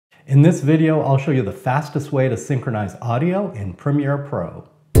In this video, I'll show you the fastest way to synchronize audio in Premiere Pro.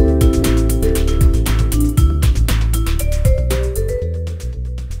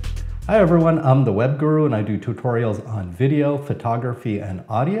 Hi everyone, I'm the Web Guru and I do tutorials on video, photography, and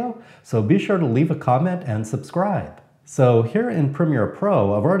audio, so be sure to leave a comment and subscribe. So here in Premiere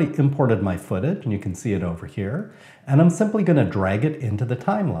Pro, I've already imported my footage, and you can see it over here, and I'm simply going to drag it into the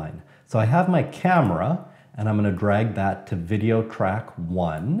timeline. So I have my camera, and I'm going to drag that to video track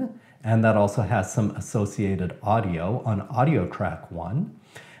 1, and that also has some associated audio on audio track 1.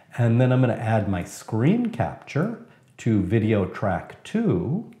 And then I'm going to add my screen capture to video track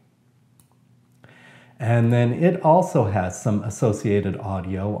 2. And then it also has some associated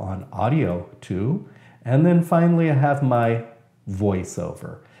audio on audio 2. And then finally I have my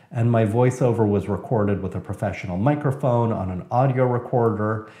voiceover. And my voiceover was recorded with a professional microphone on an audio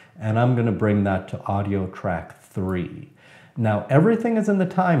recorder, and I'm going to bring that to audio track 3. Now everything is in the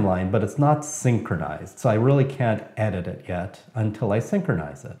timeline, but it's not synchronized, so I really can't edit it yet until I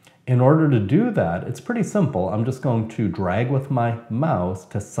synchronize it. In order to do that, it's pretty simple. I'm just going to drag with my mouse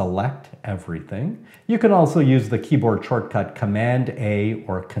to select everything. You can also use the keyboard shortcut Command-A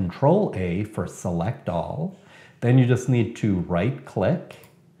or Control-A for select all. Then you just need to right-click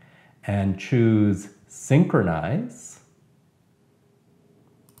and choose Synchronize.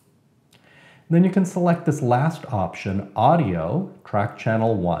 Then you can select this last option, Audio, Track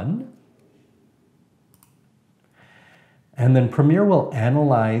Channel 1. And then Premiere will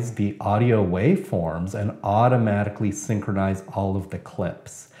analyze the audio waveforms and automatically synchronize all of the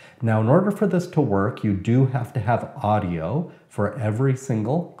clips. Now, in order for this to work, you do have to have audio for every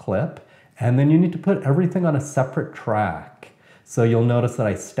single clip, and then you need to put everything on a separate track. So you'll notice that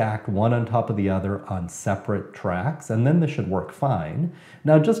I stacked one on top of the other on separate tracks, and then this should work fine.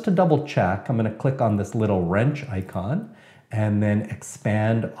 Now, just to double check, I'm going to click on this little wrench icon and then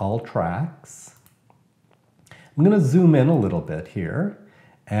expand all tracks. I'm going to zoom in a little bit here,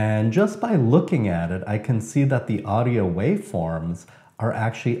 and just by looking at it, I can see that the audio waveforms are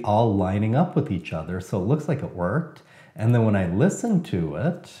actually all lining up with each other, so it looks like it worked. And then when I listen to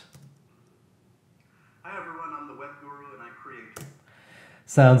it,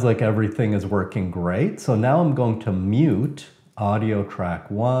 sounds like everything is working great. So now I'm going to mute audio track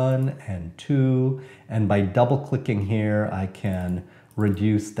 1 and 2, and by double clicking here I can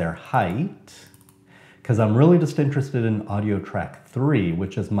reduce their height, because I'm really just interested in audio track 3,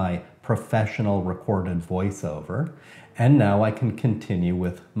 which is my professional recorded voiceover. And now I can continue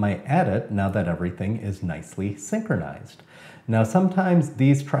with my edit now that everything is nicely synchronized. Now sometimes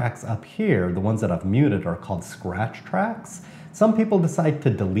these tracks up here, the ones that I've muted, are called scratch tracks. Some people decide to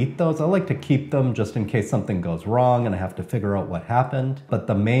delete those. I like to keep them just in case something goes wrong and I have to figure out what happened. But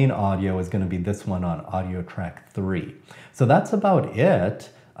the main audio is going to be this one on audio track 3. So that's about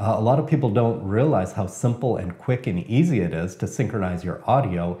it. A lot of people don't realize how simple and quick and easy it is to synchronize your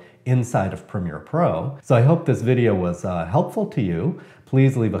audio inside of Premiere Pro. So I hope this video was helpful to you.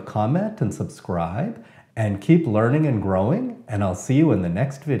 Please leave a comment and subscribe, and keep learning and growing, and I'll see you in the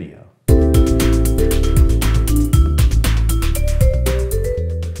next video.